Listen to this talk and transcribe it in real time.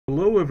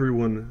Hello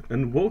everyone,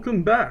 and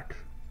welcome back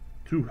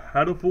to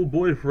Hatoful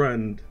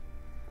Boyfriend.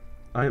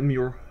 I am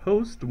your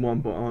host,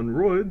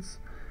 WampaOnRoids,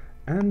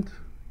 and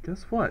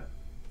guess what?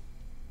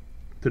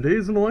 Today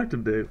is an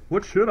elective day.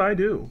 What should I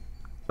do?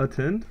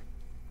 Attend?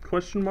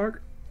 Question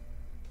mark?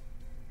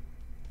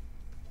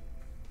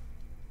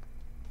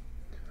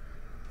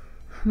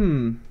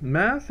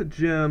 Math,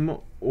 gym,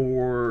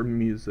 or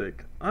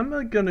music?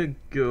 I'm gonna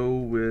go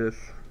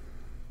with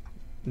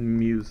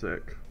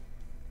music.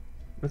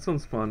 That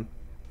sounds fun.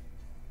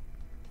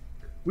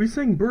 We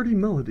sang birdie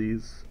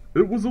melodies.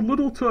 It was a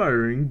little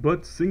tiring,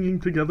 but singing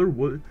together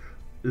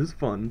is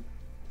fun.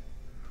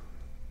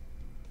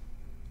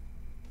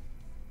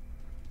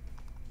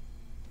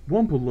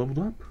 Wampa leveled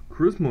up.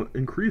 Charisma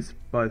increased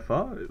by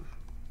 5.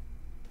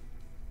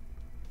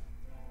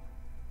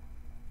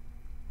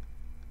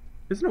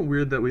 Isn't it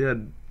weird that we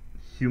had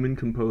human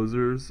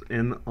composers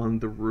in on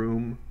the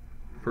room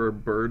for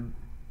bird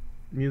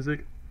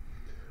music?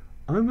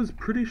 I was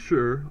pretty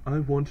sure I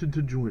wanted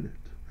to join it.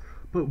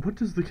 But what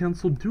does the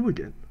council do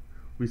again?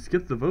 We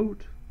skipped the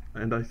vote,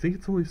 and I think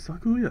it's only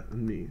Sakuya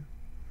and me.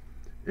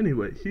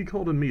 Anyway, he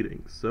called a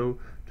meeting, so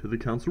to the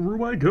council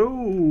room I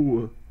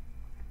go!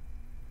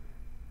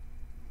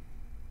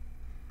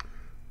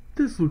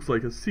 This looks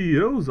like a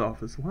CEO's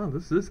office. Wow,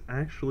 this is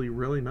actually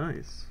really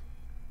nice.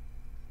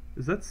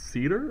 Is that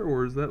cedar,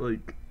 or is that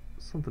like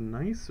something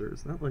nicer?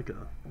 Is that like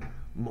a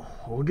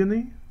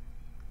mahogany?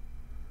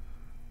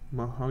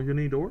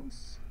 Mahogany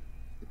doors?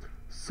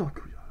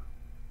 Sakuya.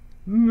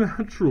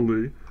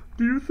 Naturally.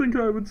 Do you think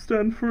I would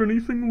stand for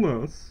anything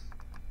less?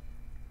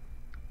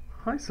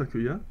 Hi,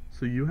 Sakuya.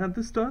 So you had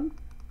this done?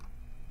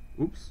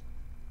 Oops.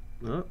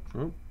 Well,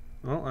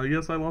 I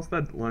guess I lost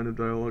that line of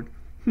dialogue.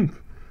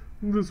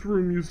 This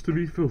room used to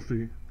be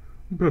filthy.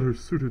 Better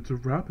suited to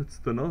rabbits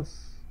than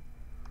us.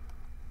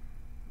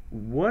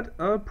 What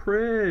a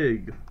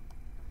prig!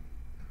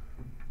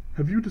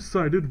 Have you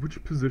decided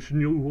which position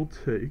you will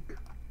take?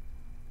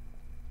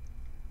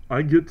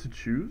 I get to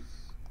choose?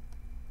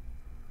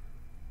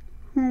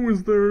 Who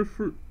is there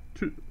to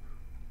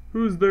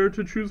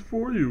choose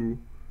for you?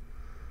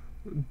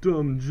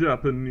 Dumb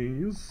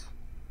Japanese.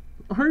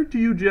 Aren't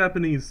you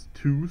Japanese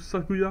too,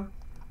 Sakuya?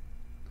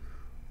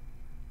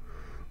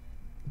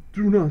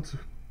 Do not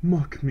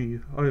mock me.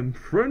 I am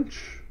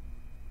French.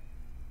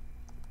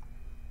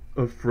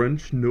 A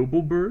French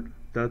noble bird?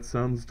 That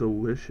sounds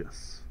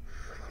delicious.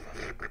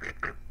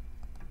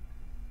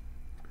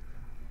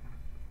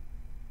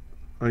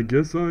 I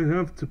guess I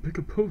have to pick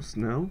a post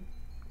now.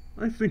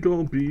 I think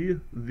I'll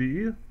be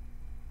the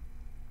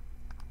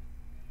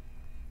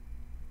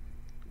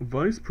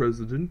vice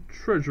president,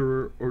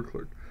 treasurer, or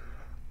clerk.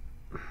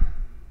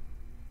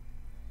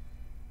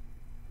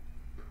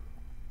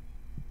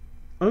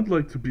 I'd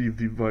like to be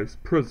the vice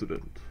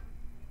president.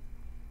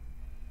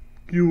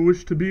 You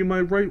wish to be my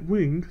right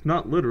wing?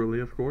 Not literally,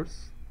 of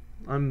course.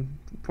 I'm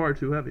far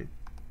too heavy.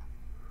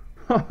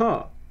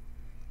 Haha!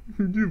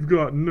 You've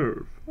got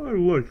nerve. I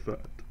like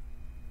that.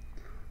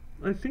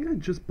 I think I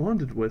just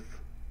bonded with...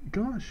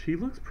 Gosh, he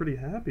looks pretty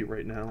happy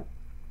right now.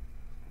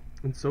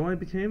 And so I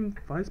became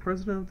vice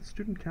president of the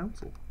student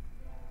council.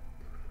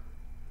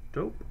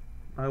 Dope.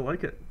 I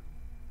like it.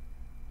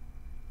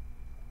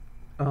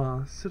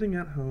 Sitting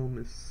at home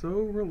is so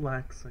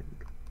relaxing.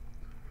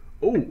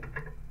 Oh!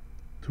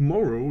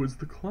 Tomorrow is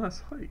the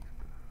class hike.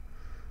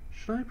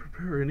 Should I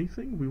prepare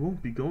anything? We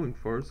won't be going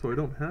far, so I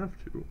don't have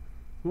to.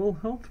 Well,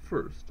 health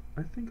first.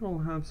 I think I'll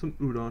have some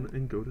udon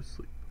and go to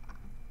sleep.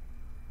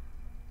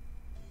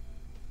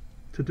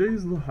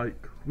 Today's the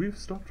hike. We've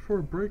stopped for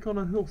a break on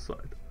a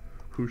hillside.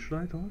 Who should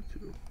I talk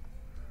to?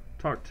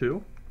 Talk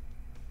to?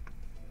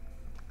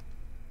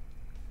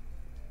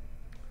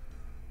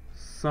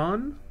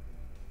 San?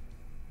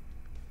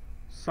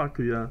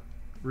 Sakuya,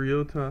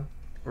 Ryota,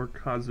 or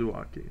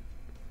Kazuaki?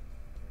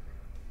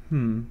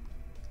 I'm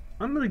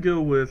gonna go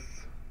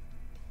with...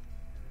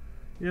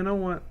 You know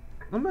what?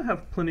 I'm gonna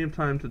have plenty of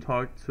time to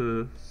talk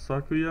to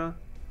Sakuya.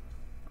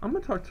 I'm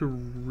gonna talk to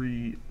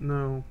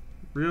Ryota.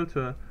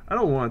 I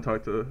don't want to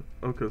talk to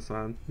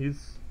Oko-san.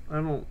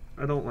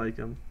 I don't like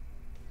him.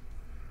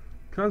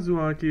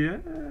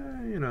 Kazuaki,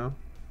 you know.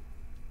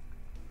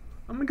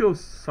 I'm gonna go with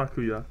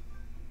Sakuya.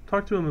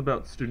 Talk to him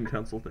about student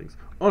council things.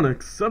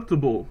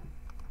 Unacceptable!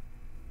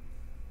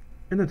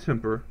 In a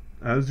temper,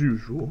 as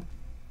usual.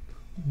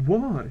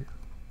 Why?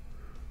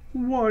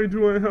 Why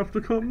do I have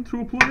to come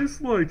to a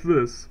place like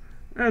this?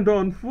 And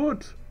on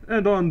foot?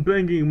 And on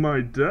banging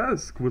my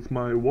desk with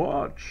my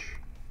watch?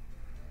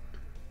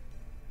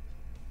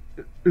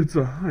 It's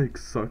a hike,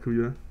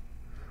 Sakuya.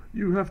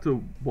 You have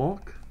to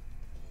walk?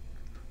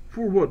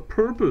 For what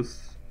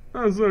purpose?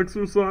 As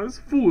exercise?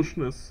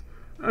 Foolishness.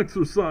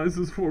 Exercise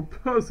is for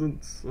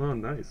peasants. Oh,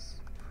 nice.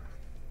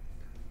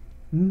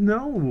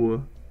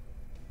 No.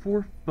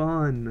 For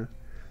fun.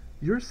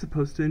 You're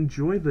supposed to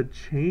enjoy the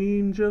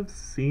change of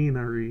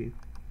scenery.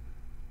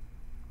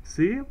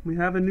 See? We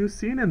have a new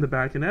scene in the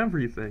back and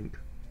everything.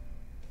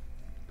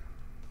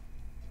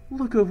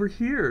 Look over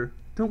here.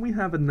 Don't we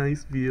have a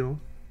nice view?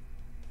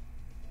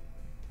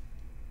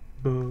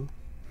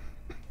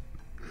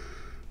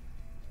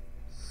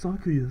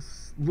 Sakuya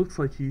looks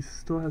like he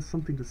still has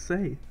something to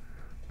say,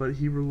 but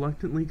he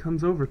reluctantly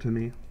comes over to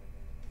me.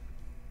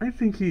 I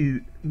think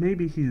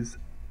maybe he's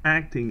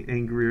acting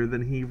angrier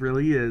than he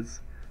really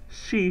is.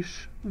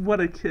 Sheesh, what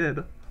a kid.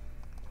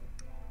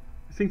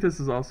 I think this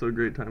is also a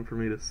great time for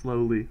me to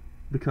slowly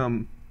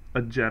become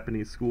a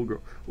Japanese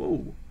schoolgirl.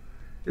 Whoa,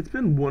 it's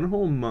been 1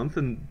 whole month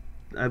and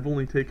I've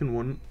only taken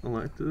 1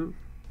 elective?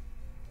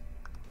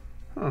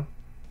 Huh.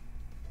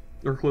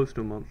 Or close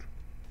to a month.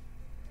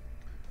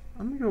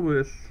 I'm gonna go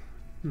with,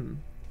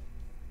 I'm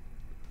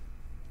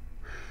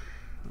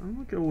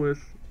gonna go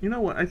with, you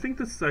know what, I think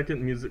the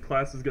second music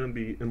class is gonna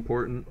be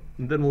important,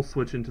 and then we'll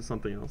switch into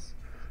something else.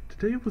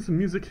 Today was a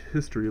music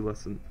history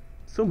lesson.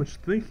 So much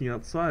thinking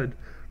outside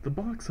the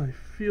box, I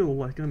feel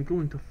like I'm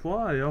going to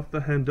fly off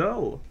the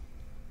handle.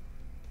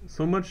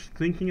 So much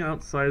thinking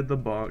outside the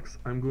box,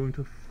 I'm going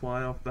to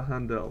fly off the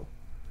handle.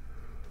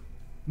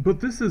 But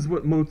this is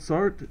what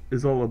Mozart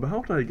is all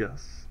about, I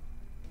guess.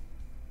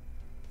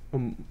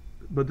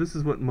 But this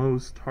is what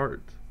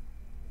Mozart.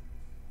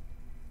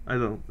 I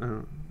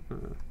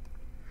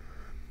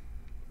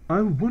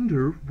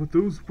wonder what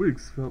those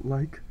wigs felt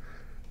like.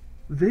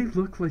 They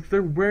look like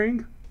they're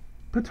wearing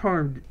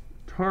ptarmigans.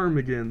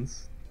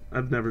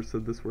 I've never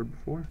said this word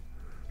before.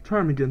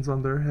 Ptarmigans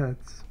on their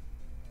heads.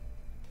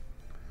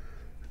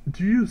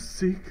 Do you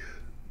seek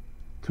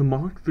to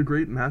mock the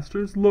great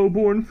masters,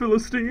 low-born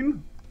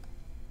Philistine?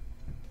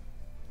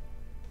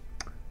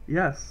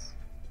 Yes,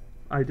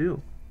 I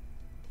do.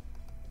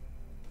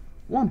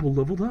 Wampa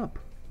leveled up.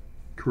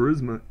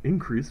 Charisma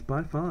increased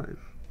by 5.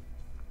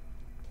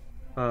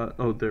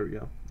 Oh, there we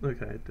go.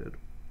 Okay, it did.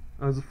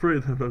 I was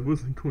afraid that I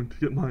wasn't going to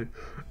get my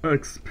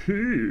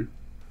XP.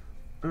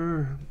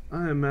 I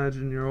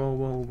imagine you're all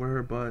well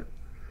aware, but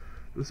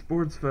the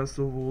sports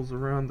festival's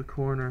around the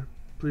corner.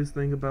 Please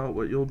think about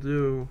what you'll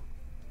do.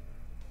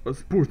 A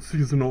sports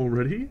season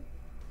already?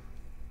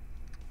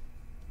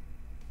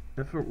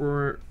 If it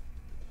were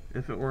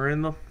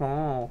in the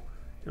fall,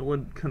 it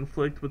would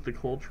conflict with the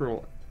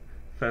cultural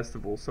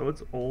festival, so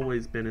it's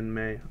always been in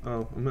May.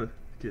 Oh, I'm gonna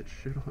get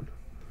shit on.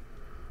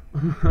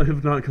 I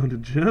have not gone to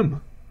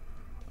gym.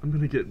 I'm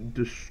gonna get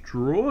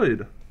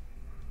destroyed.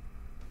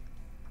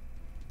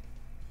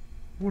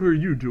 What are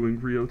you doing,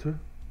 Ryota?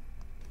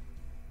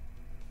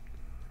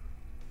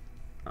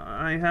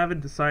 I haven't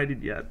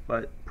decided yet,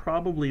 but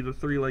probably the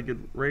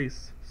 3-legged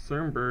race.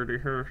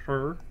 Cernbirdie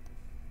her.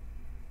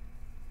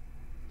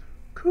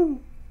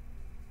 Cool.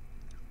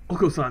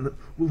 Oko-san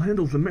will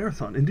handle the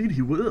marathon. Indeed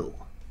he will.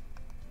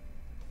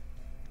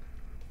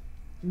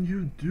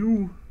 You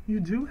do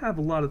have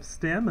a lot of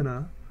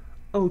stamina,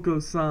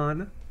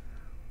 Oko-san.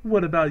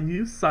 What about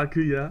you,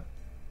 Sakuya?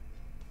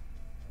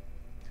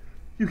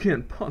 You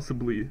can't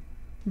possibly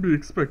be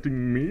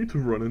expecting me to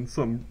run in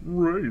some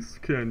race,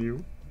 can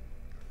you?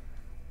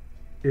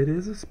 It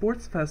is a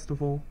sports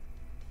festival.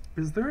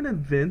 Is there an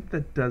event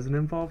that doesn't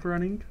involve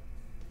running?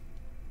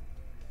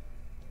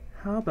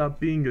 How about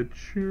being a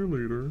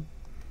cheerleader?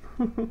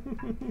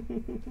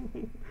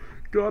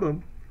 Got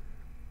him.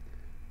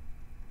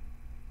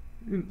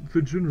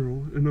 The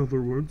general, in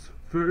other words.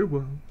 Very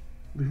well.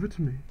 Leave it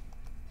to me.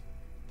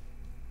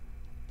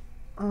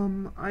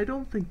 I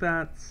don't think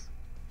that's...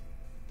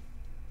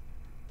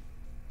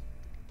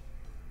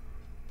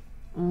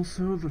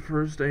 Also, the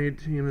first aid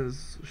team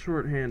is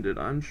short-handed.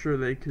 I'm sure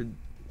they could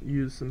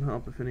use some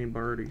help if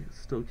anybody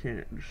still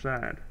can't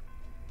decide.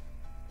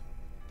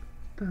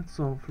 That's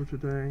all for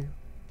today.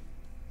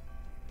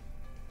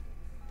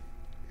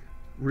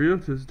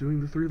 Ryota's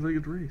doing the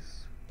 3-legged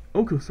race.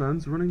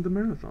 Oko-san's running the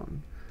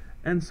marathon.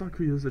 And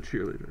Sakuya's a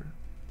cheerleader.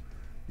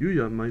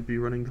 Yuya might be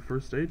running the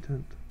first aid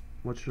tent.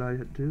 What should I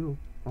do?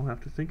 I'll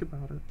have to think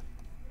about it.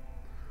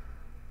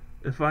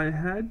 If I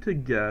had to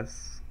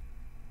guess,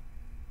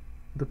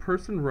 the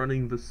person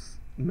running this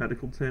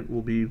medical tent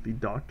will be the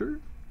doctor?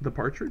 The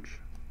partridge?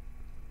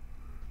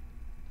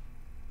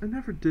 I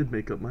never did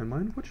make up my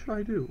mind. What should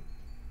I do?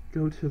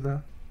 Go to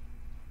the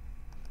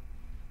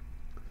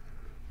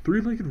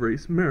 3-legged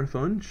race,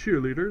 marathon,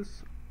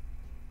 cheerleaders.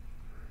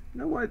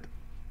 You know what?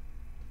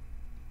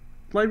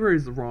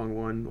 Library's the wrong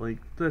one. Like,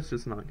 that's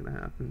just not gonna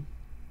happen.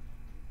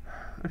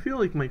 I feel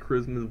like my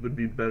charisma would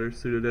be better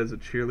suited as a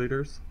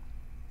cheerleader's.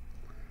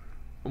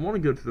 I want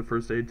to go to the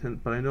first aid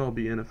tent, but I know I'll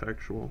be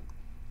ineffectual.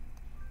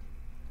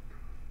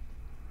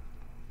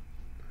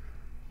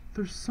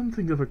 There's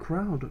something of a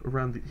crowd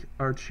around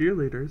our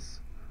cheerleaders.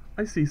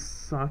 I see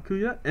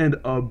Sakuya and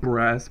a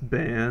brass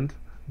band.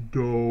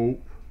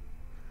 Dope.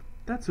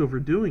 That's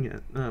overdoing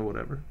it.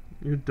 Whatever.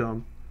 You're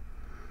dumb.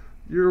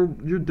 You're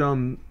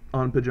dumb,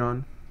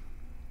 Anpajan.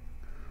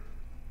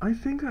 I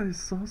think I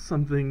saw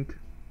something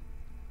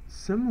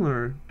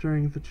similar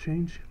during the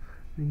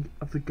changing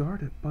of the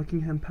guard at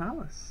Buckingham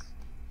Palace.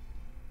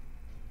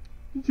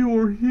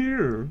 You're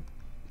here.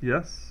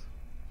 Yes.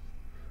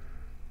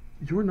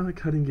 You're not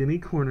cutting any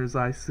corners,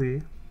 I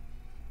see.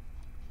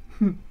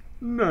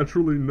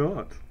 Naturally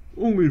not.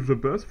 Only the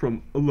best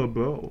from La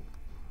Belle.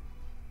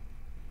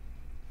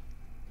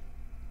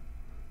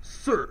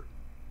 Sir,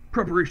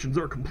 preparations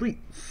are complete,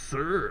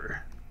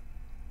 sir.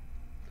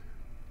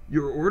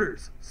 Your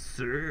orders,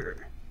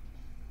 sir.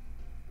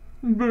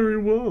 Very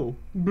well.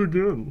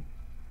 Begin.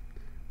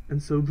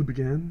 And so the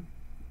band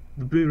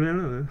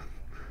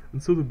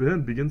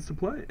begins to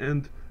play,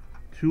 and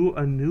to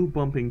a new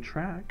bumping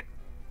track.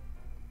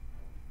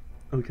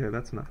 Okay,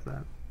 that's enough of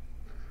that.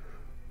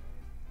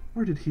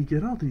 Where did he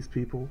get all these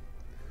people?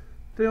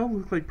 They all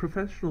look like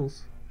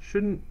professionals.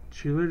 Shouldn't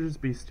cheerleaders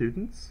be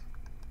students?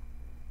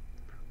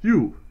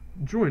 You,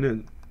 join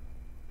in.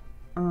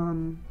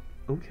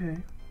 Okay.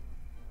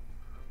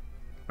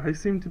 I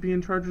seem to be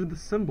in charge of the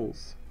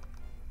cymbals.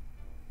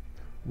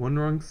 One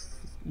wrong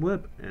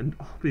slip, and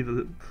I'll be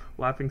the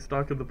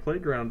laughingstock of the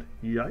playground.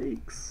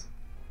 Yikes.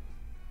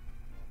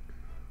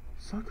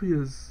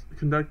 Sakuya's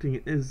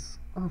conducting is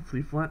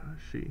awfully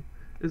flashy.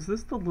 Is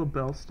this the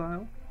LaBelle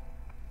style?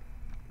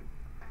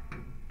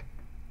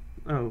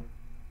 Oh,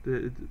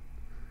 it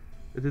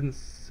didn't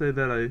say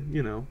that I,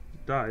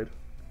 died.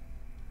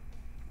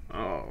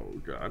 Oh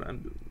god,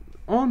 I'm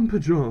on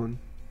Pajon.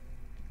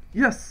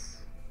 Yes.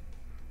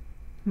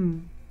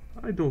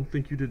 I don't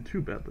think you did too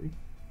badly.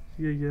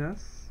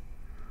 Yes.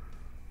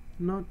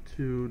 Not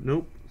too.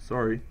 Nope.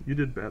 Sorry, you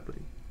did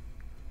badly.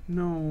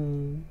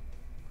 No.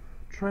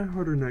 Try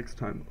harder next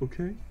time,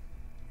 okay?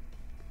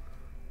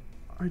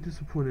 I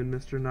disappointed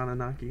Mr.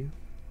 Nananaki.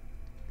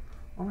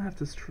 I'll have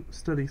to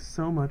study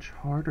so much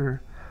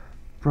harder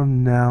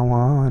from now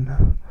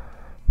on.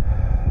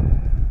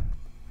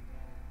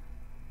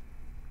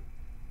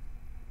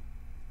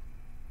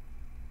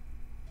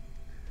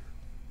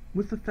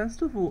 With the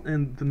festival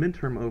and the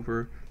midterm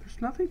over, there's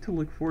nothing to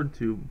look forward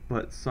to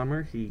but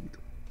summer heat.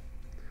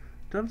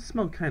 Doves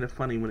smell kind of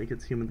funny when it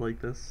gets humid like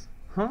this.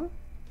 Huh?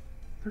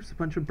 There's a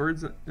bunch of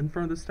birds in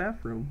front of the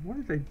staff room. What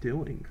are they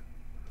doing?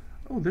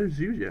 Oh, there's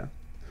Yuya.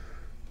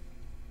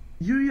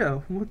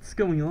 Yuya, what's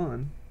going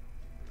on?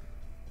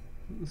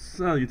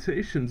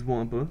 Salutations,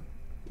 Wampa.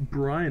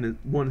 Brian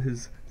won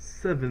his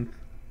 7th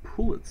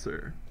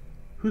Pulitzer.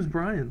 Who's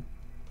Brian?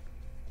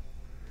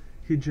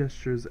 He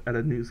gestures at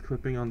a news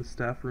clipping on the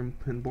staff room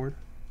pinboard.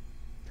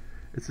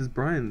 It says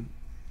Brian,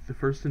 the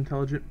first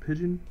intelligent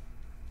pigeon,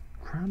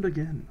 crowned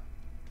again.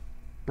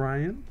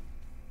 Brian?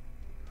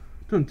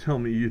 Don't tell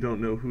me you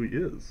don't know who he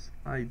is.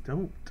 I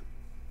don't.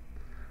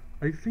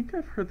 I think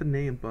I've heard the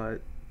name,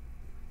 but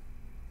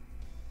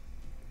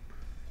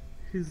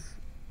he's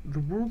the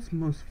world's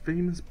most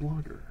famous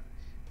blogger.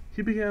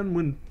 He began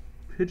when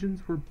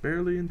pigeons were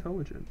barely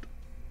intelligent.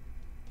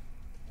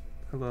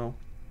 Hello.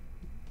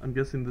 I'm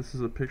guessing this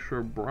is a picture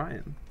of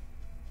Brian.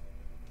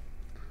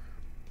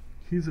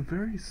 He's a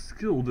very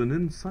skilled and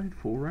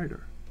insightful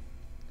writer.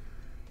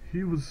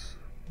 He was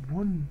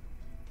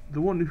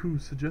the one who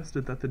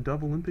suggested that the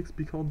Dove Olympics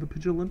be called the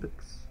Pigeon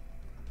Olympics.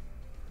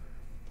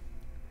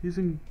 He's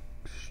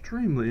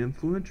extremely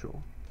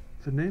influential.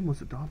 The name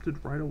was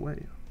adopted right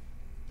away.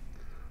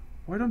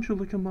 Why don't you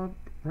look him up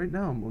right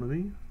now, mon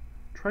ami?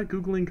 Try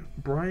googling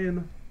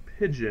Brian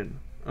Pigeon.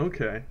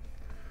 Okay.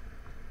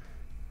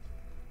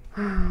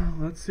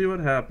 Let's see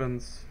what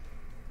happens.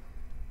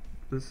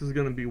 This is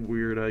gonna be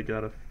weird, I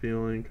got a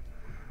feeling.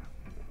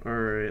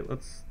 Alright,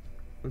 let's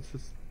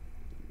just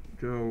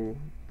go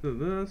to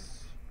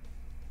this.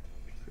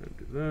 Just gonna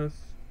do this.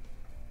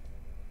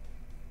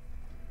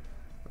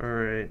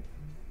 Alright.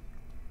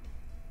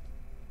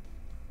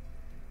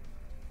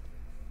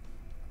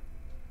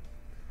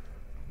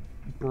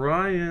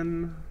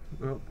 Brian.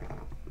 Oh.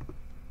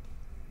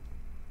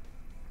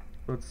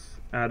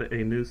 Let's add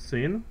a new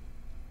scene.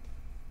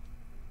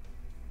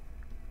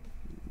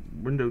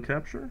 Window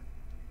capture?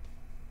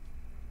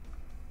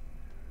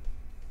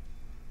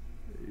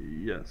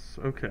 Yes,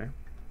 okay.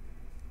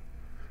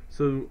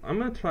 So I'm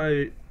gonna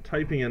try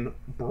typing in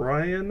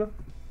Brian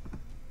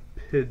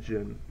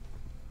Pigeon.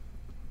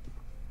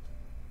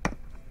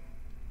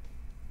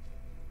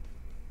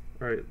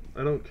 Alright,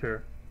 I don't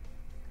care.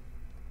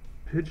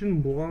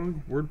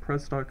 Pigeonblog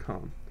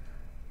WordPress.com.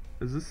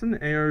 Is this an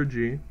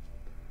ARG?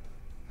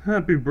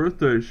 Happy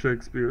birthday,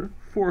 Shakespeare.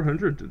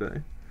 400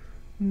 today.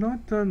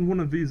 Not done one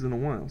of these in a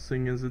while,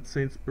 seeing as it's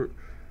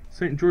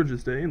St.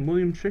 George's Day and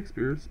William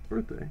Shakespeare's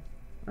birthday.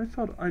 I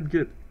thought I'd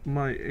get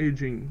my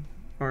aging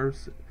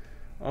arse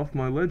off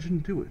my ledge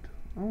and do it.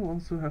 I'll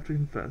also have to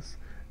confess,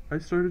 I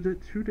started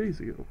it 2 days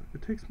ago.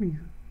 It takes me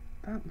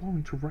that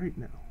long to write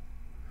now.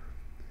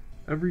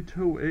 Every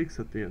toe aches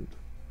at the end.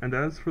 And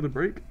as for the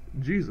break,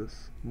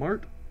 Jesus,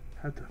 Mart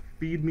had to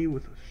feed me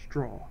with a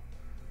straw.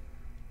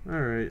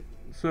 Alright,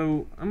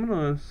 so I'm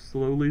gonna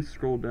slowly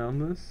scroll down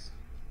this.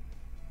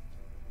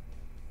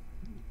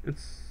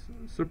 It's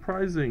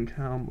surprising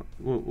how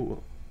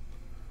whoa.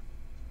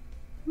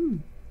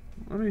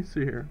 Let me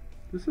see here.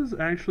 This is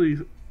actually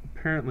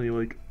apparently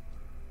like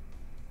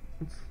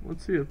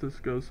let's see if this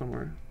goes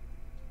somewhere.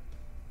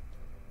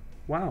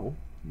 Wow.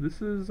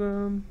 This is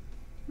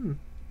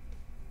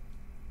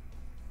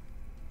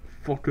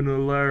fucking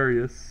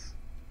hilarious.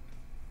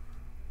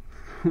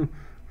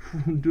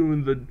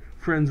 Doing the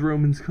Friends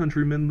Romans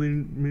countrymen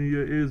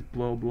media is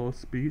blah blah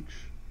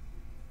speech.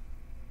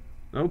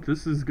 Nope,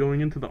 this is going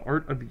into the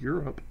art of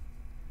Europe,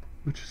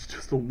 which is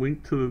just a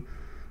link to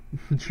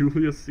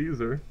Julius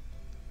Caesar.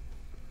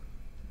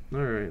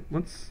 Alright,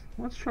 let's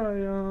try,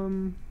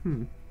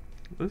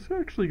 this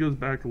actually goes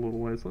back a little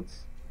ways.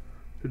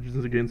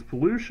 Pigeons against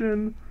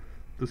pollution.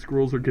 The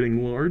squirrels are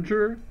getting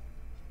larger.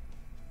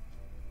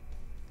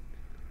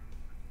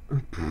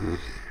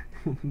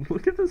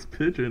 Look at this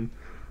pigeon.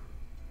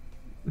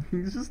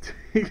 He's just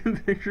taking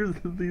pictures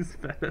of these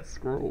fat-ass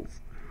squirrels.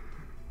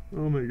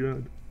 Oh my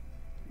god.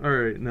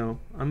 Alright, no.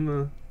 I'm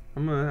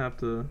gonna have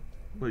to,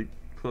 like,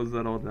 close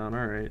that all down.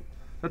 Alright.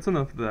 That's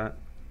enough of that.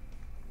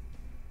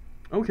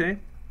 Okay.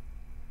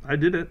 I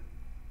did it.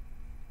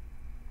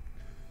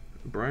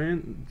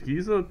 Brian,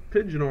 he's a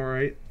pigeon,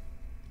 alright.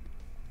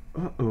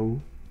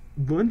 Uh-oh.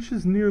 Lunch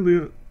is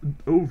nearly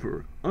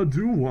over.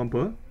 Adieu,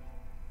 Wampa.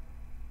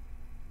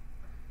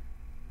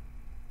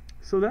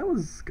 So that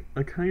was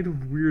a kind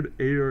of weird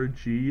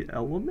ARG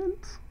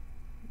element?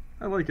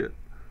 I like it.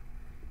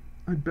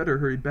 I'd better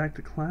hurry back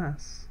to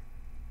class.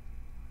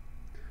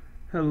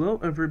 Hello,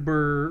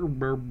 everybody.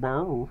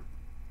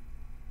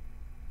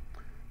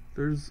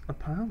 There's a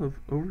pile of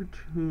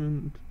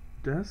overturned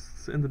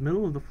desks in the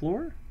middle of the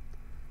floor.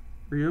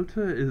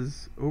 Ryota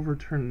is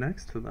overturned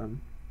next to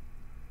them.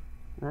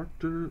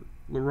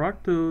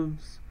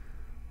 Rockdove's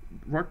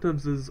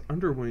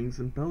underwings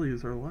and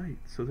bellies are light,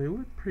 so they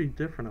look pretty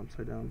different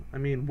upside down. I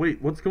mean,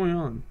 wait, what's going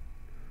on?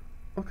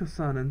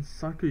 Okasan and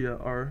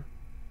Sakuya are...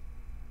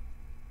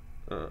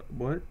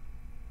 what?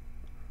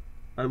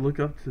 I look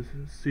up to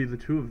see the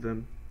two of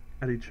them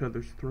at each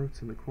other's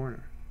throats in the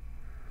corner.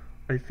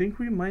 I think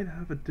we might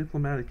have a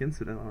diplomatic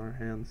incident on our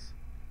hands.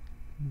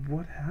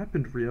 What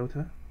happened,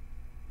 Ryota?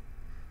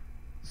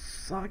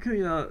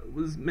 Sakuya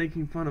was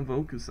making fun of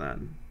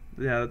Okusan.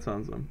 Yeah, that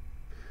sounds him.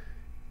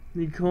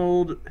 He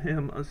called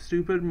him a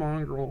stupid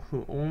mongrel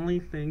who only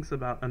thinks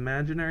about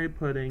imaginary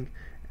pudding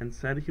and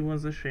said he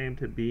was ashamed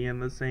to be in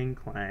the same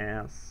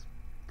class.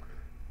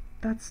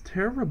 That's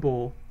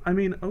terrible. I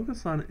mean,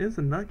 Okusan is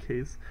a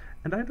nutcase,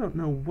 and I don't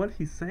know what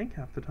he's saying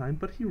half the time,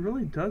 but he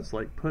really does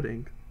like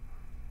pudding.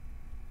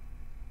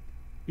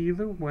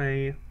 Either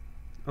way,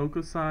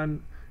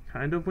 Okusan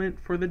kind of went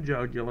for the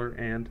jugular,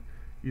 and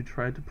you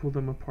tried to pull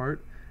them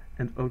apart,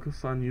 and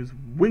Okusan used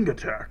wing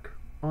attack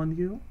on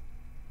you.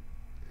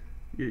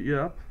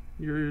 Yep,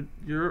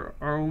 you're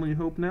our only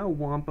hope now,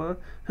 Wampa.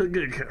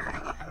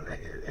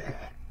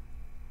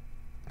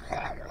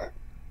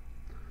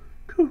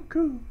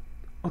 Coo.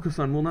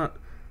 Okusan will not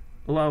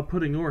allow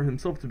Pudding or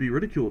himself to be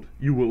ridiculed.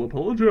 You will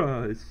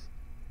apologize.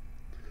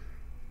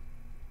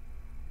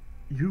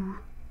 You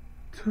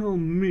tell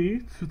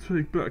me to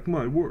take back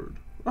my word.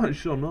 I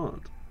shall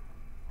not.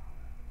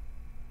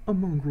 A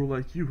mongrel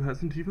like you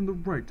hasn't even the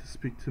right to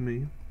speak to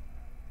me.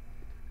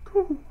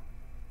 Cool.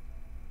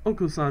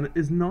 Okusan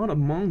is not a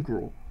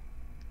mongrel.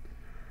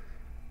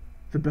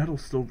 The battle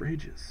still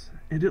rages,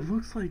 and it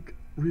looks like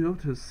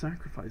Ryota's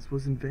sacrifice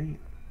was in vain.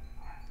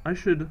 I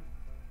should...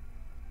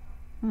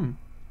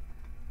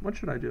 What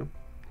should I do?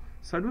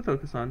 Side with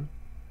Okusan.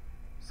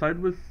 Side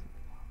with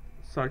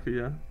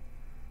Sakuya.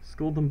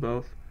 Scold them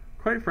both.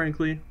 Quite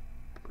frankly,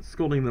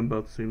 scolding them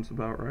both seems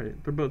about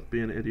right. They're both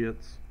being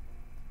idiots.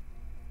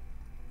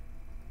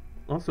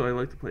 Also, I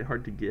like to play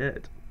hard to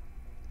get.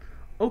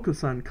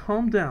 Okusan,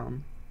 calm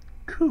down.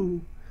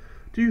 Cool.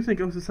 Do you think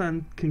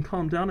Okusan can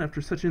calm down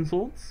after such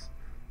insults?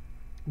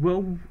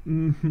 Well,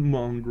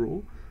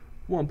 mongrel.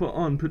 Wampa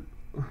on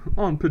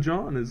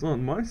Pajan is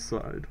on my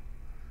side.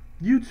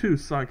 You too,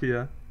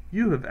 Sakuya.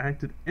 You have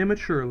acted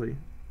immaturely.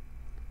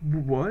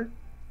 What?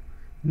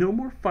 No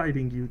more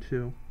fighting, you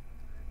two.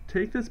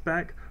 Take this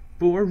back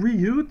for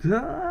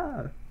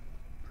Ryota!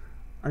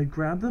 I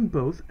grab them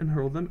both and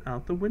hurl them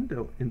out the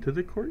window into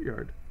the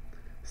courtyard.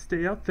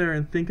 Stay out there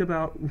and think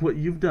about what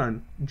you've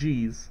done.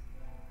 Jeez.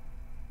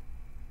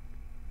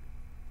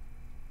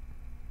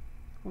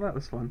 Well, that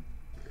was fun.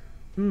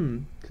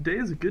 Today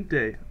is a good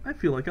day. I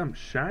feel like I'm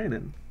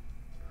shining.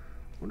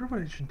 Wonder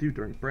what I should do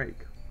during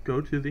break. Go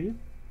to the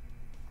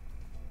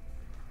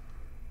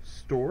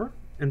store,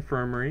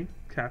 infirmary,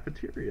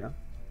 cafeteria.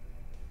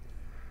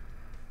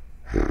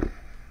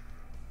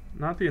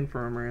 Not the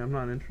infirmary. I'm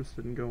not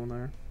interested in going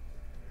there.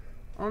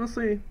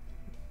 Honestly,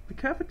 the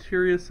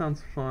cafeteria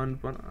sounds fun,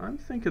 but I'm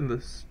thinking the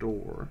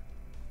store.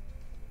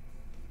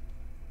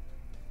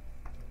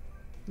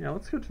 Yeah,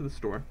 let's go to the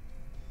store.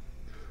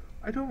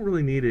 I don't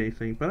really need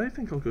anything, but I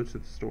think I'll go to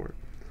the store.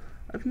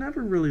 I've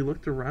never really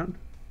looked around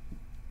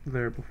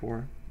there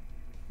before.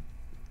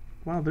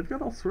 Wow, they've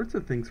got all sorts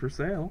of things for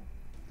sale.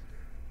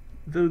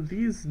 Though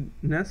these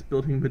nest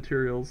building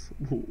materials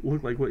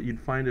look like what you'd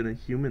find in a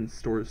human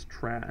store's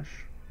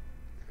trash.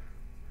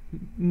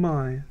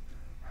 My,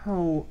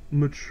 how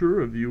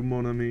mature of you,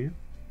 mon ami.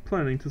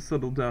 Planning to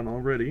settle down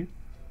already.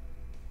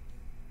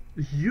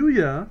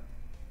 Yuya?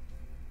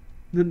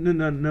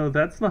 No,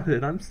 that's not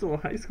it. I'm still a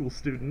high school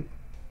student.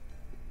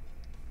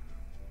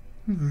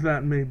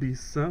 That may be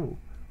so,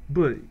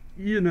 but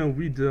you know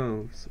we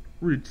doves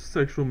reach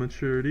sexual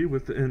maturity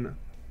within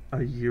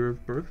a year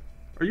of birth.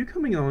 Are you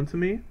coming on to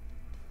me?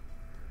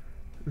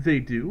 They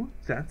do?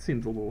 That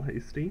seems a little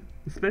hasty,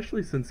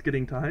 especially since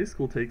getting to high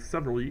school takes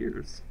several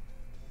years.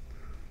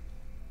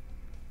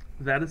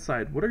 That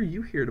aside, what are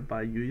you here to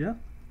buy, Yuya?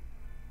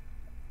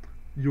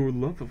 Your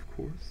love, of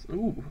course.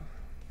 Ooh.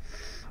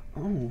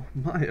 Oh,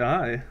 my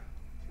eye.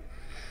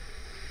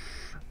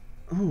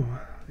 Oh,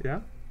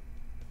 yeah?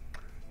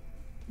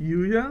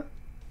 Yuya?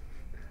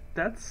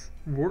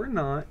 We're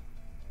not.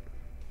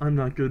 I'm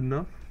not good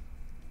enough.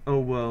 Oh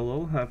well,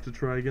 I'll have to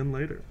try again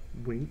later.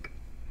 Wink.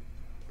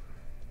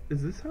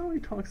 Is this how he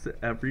talks to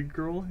every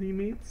girl he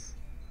meets?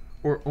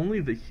 Or only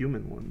the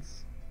human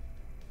ones?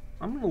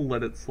 I'm gonna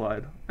let it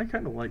slide. I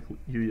kinda like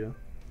Yuya.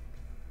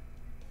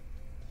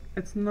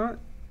 It's not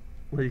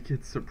like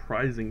it's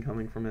surprising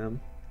coming from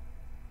him.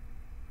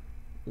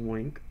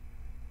 Wink.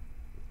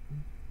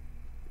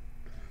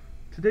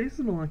 Today's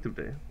an elective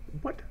day.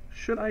 What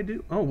should I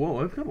do? Oh,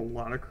 whoa, I've got a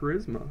lot of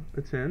charisma.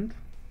 Attend?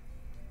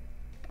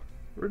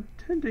 We're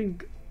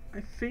attending,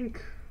 I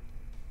think...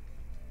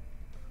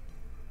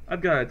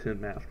 I've got to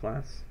attend math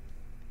class.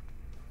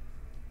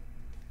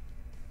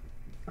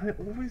 I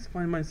always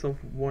find myself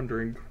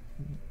wondering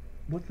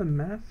what the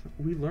math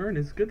we learn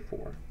is good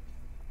for.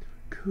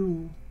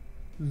 Cool.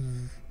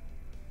 Zzz.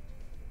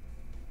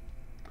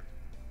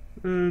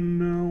 And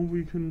now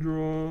we can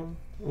draw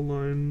a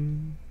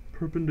line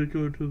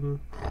perpendicular to the...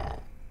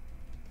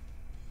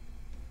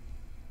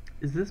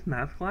 Is this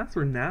math class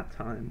or nap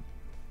time?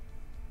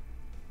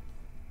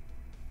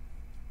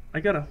 I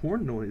got a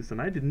horn noise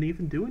and I didn't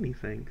even do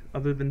anything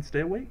other than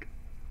stay awake.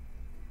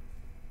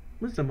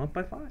 Wisdom up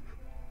by 5.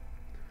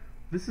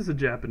 This is a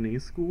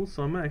Japanese school,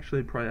 so I'm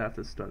actually probably have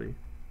to study.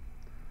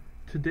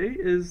 Today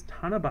is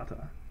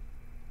Tanabata.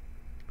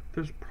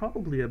 There's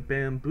probably a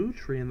bamboo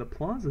tree in the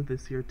plaza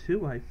this year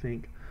too, I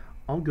think.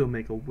 I'll go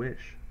make a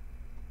wish.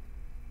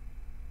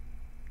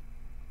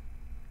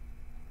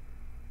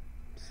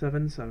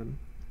 7-7.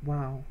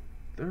 Wow,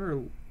 there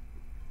are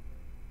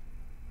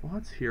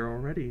lots here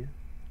already.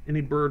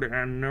 Any bird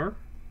in there?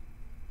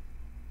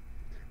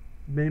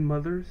 May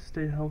mother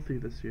stay healthy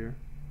this year.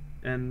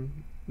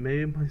 And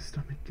may my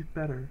stomach get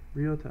better.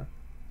 Ryota.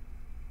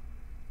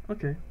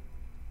 Okay.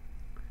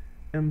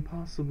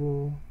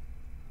 Impossible.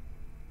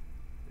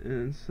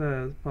 It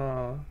says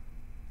pas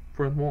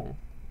vraiment.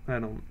 I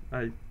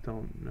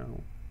don't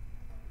know.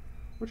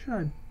 What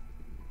should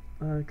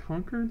I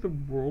conquer the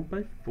world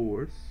by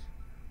force,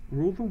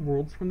 rule the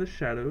worlds from the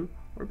shadow,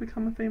 or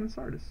become a famous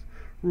artist?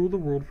 Rule the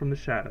world from the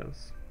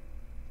shadows.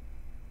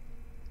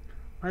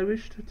 I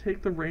wish to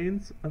take the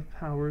reins of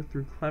power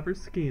through clever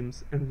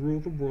schemes and rule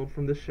the world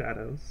from the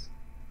shadows.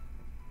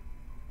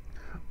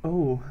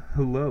 Oh,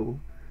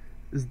 hello.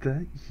 Is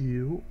that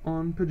you,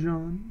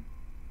 Onpajan?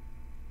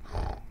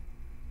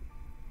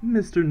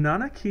 Mr.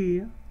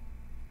 Nanaki!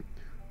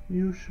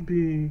 You should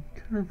be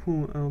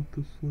careful out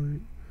this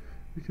late.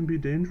 It can be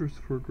dangerous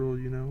for a girl,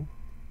 you know.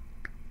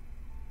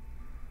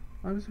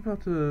 I was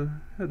about to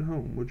head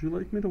home. Would you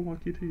like me to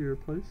walk you to your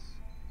place?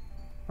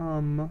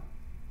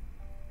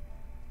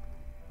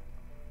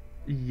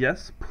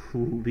 Yes,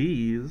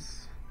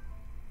 please.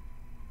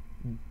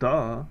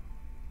 Duh.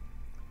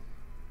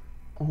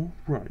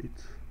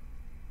 Alright.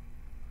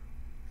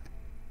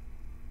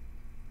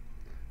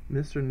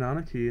 Mr.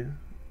 Nanaki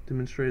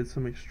demonstrated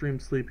some extreme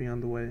sleeping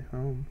on the way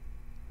home,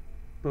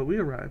 but we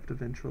arrived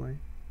eventually.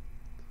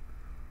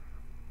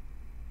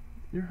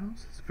 Your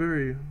house is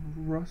very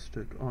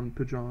rustic,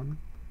 Onpajan.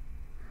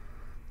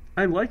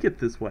 I like it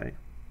this way.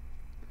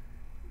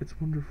 It's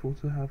wonderful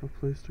to have a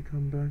place to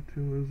come back to,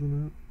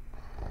 isn't it?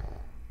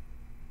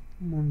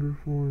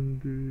 Wonderful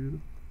indeed.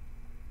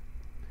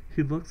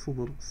 He looks a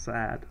little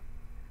sad.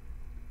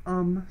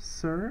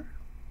 Sir?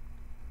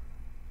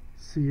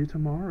 See you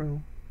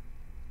tomorrow.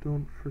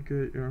 Don't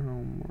forget your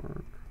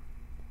homework.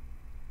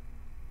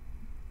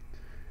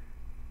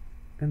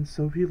 And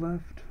so he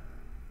left,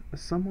 a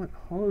somewhat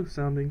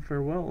hollow-sounding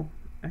farewell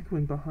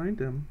echoing behind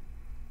him.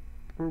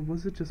 Or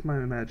was it just my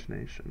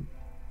imagination?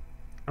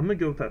 I'm gonna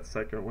go with that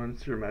second one.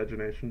 It's your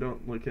imagination.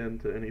 Don't look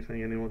into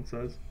anything anyone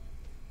says.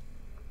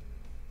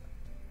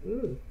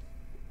 Ugh.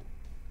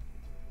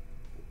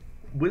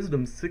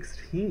 Wisdom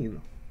 16.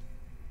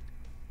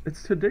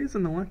 Today's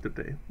an elective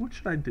day. What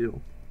should I do?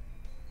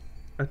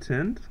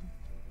 Attend?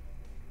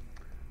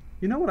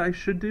 You know what I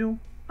should do?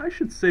 I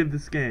should save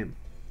this game.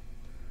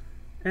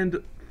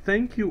 And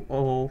thank you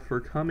all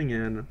for coming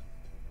in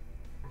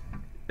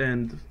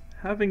and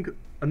having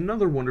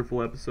another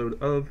wonderful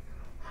episode of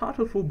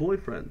Hatoful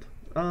Boyfriend.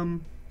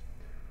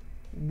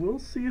 We'll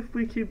see if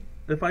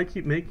I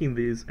keep making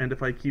these and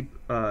if I keep,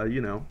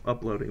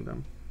 uploading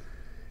them.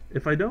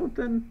 If I don't,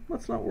 then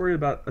let's not worry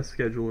about a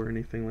schedule or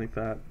anything like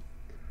that.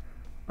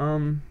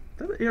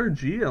 That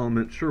ARG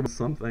element sure was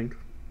something.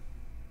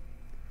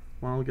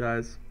 Well,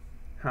 guys,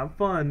 have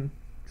fun,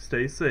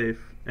 stay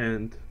safe,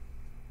 and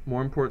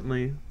more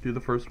importantly, do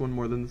the first one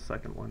more than the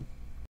second one.